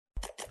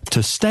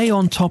To stay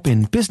on top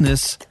in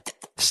business,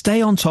 stay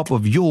on top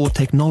of your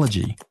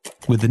technology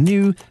with the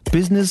new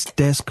Business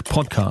Desk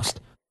podcast,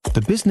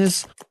 The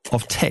Business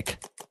of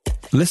Tech.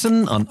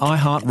 Listen on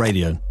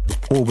iHeartRadio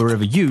or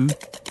wherever you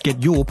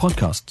get your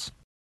podcasts.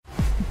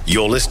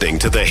 You're listening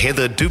to the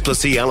Heather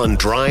Duplessis-Allen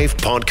Drive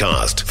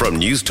podcast from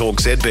News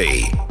Talk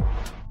ZB.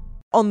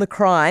 On the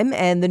crime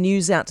and the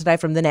news out today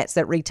from the Nats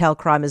that retail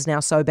crime is now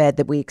so bad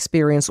that we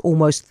experience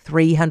almost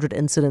 300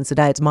 incidents a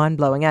day. It's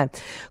mind-blowing, eh?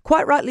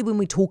 Quite rightly, when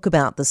we talk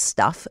about this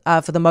stuff,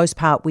 for the most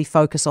part, we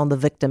focus on the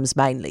victims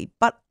mainly.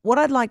 But what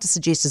I'd like to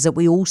suggest is that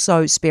we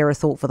also spare a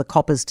thought for the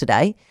coppers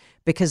today,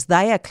 because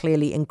they are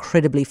clearly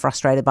incredibly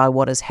frustrated by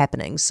what is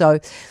happening. So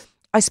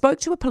I spoke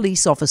to a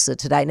police officer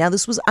today. Now,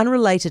 this was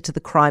unrelated to the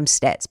crime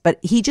stats, but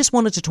he just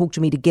wanted to talk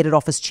to me to get it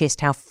off his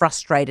chest how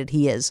frustrated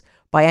he is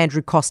by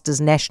Andrew Costa's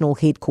national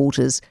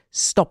headquarters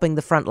stopping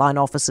the frontline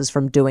officers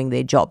from doing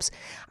their jobs.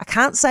 I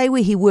can't say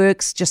where he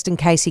works just in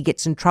case he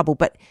gets in trouble,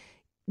 but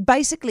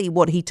basically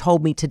what he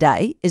told me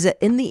today is that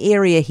in the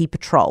area he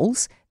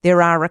patrols,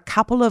 there are a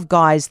couple of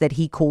guys that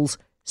he calls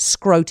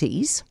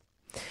scroties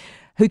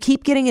who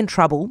keep getting in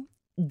trouble,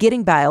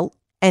 getting bail,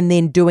 and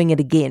then doing it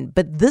again.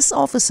 But this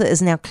officer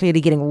is now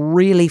clearly getting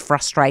really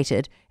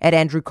frustrated at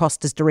Andrew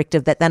Costa's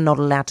directive that they're not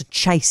allowed to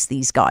chase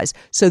these guys.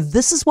 So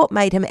this is what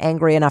made him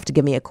angry enough to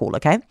give me a call,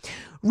 okay?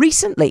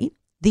 Recently,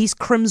 these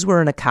crims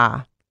were in a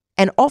car.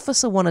 An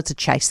officer wanted to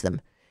chase them.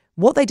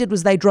 What they did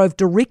was they drove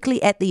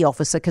directly at the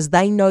officer because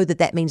they know that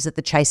that means that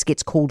the chase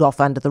gets called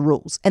off under the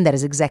rules. And that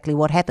is exactly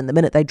what happened. The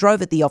minute they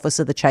drove at the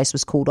officer, the chase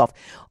was called off.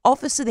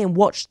 Officer then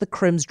watched the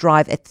crims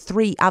drive at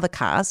 3 other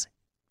cars,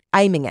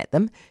 aiming at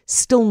them,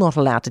 still not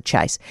allowed to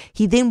chase.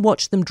 He then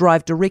watched them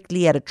drive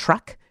directly at a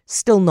truck,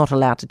 still not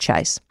allowed to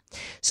chase.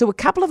 So a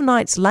couple of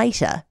nights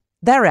later,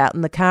 they're out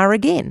in the car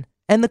again,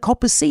 and the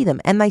coppers see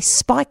them, and they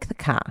spike the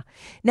car.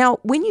 Now,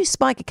 when you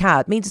spike a car,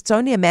 it means it's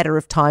only a matter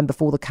of time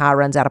before the car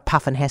runs out of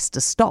puff and has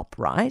to stop,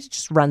 right? It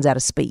just runs out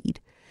of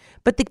speed.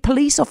 But the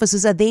police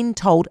officers are then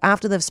told,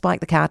 after they've spiked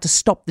the car, to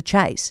stop the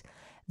chase.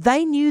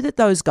 They knew that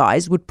those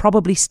guys would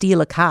probably steal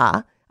a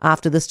car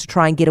after this to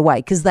try and get away,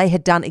 because they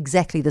had done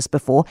exactly this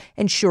before.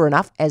 And sure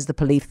enough, as the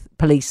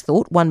police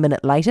thought, 1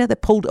 minute later, they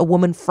pulled a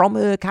woman from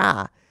her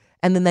car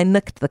and then they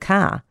nicked the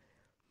car.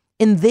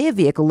 In their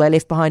vehicle, they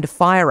left behind a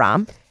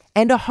firearm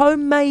and a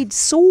homemade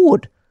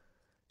sword.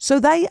 So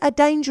they are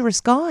dangerous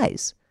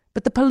guys,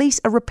 but the police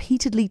are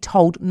repeatedly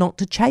told not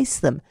to chase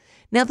them.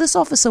 Now, this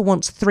officer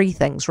wants 3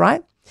 things,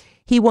 right?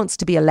 He wants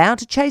to be allowed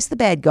to chase the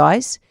bad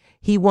guys.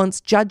 He wants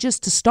judges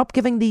to stop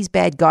giving these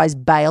bad guys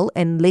bail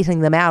and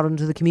letting them out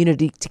into the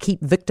community to keep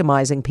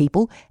victimizing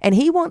people. And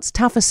he wants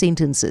tougher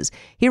sentences.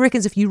 He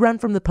reckons if you run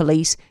from the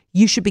police,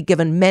 you should be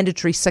given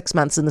mandatory 6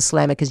 months in the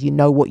slammer because you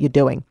know what you're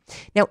doing.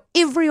 Now,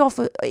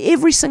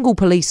 every single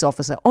police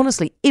officer,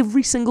 honestly,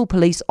 every single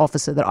police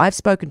officer that I've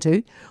spoken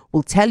to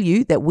will tell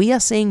you that we are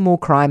seeing more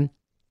crime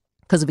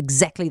because of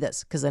exactly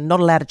this, because they're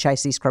not allowed to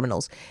chase these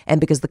criminals and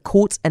because the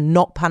courts are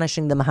not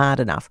punishing them hard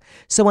enough.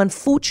 So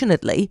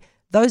unfortunately,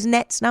 those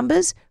Nats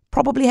numbers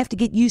probably have to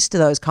get used to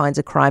those kinds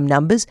of crime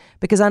numbers,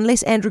 because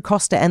unless Andrew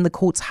Costa and the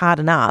courts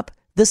harden up,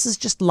 this is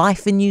just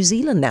life in New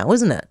Zealand now,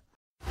 isn't it?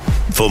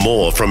 For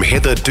more from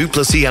Heather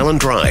Duplessis-Allen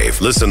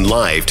Drive, listen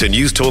live to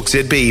News Talk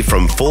ZB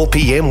from 4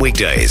 p.m.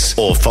 weekdays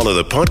or follow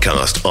the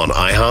podcast on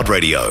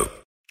iHeartRadio.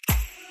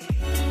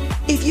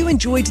 If you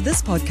enjoyed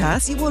this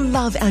podcast, you will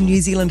love our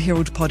New Zealand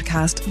Herald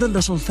podcast, The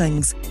Little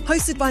Things,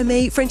 hosted by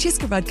me,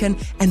 Francesca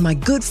Rudkin, and my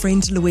good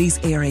friend Louise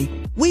Airy.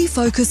 We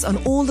focus on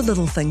all the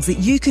little things that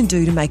you can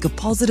do to make a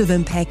positive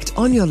impact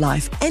on your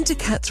life and to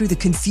cut through the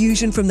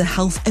confusion from the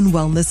health and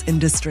wellness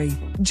industry.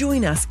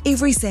 Join us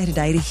every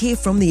Saturday to hear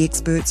from the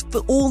experts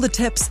for all the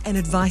tips and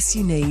advice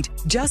you need.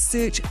 Just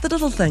search The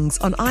Little Things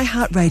on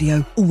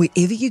iHeartRadio or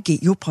wherever you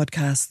get your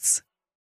podcasts.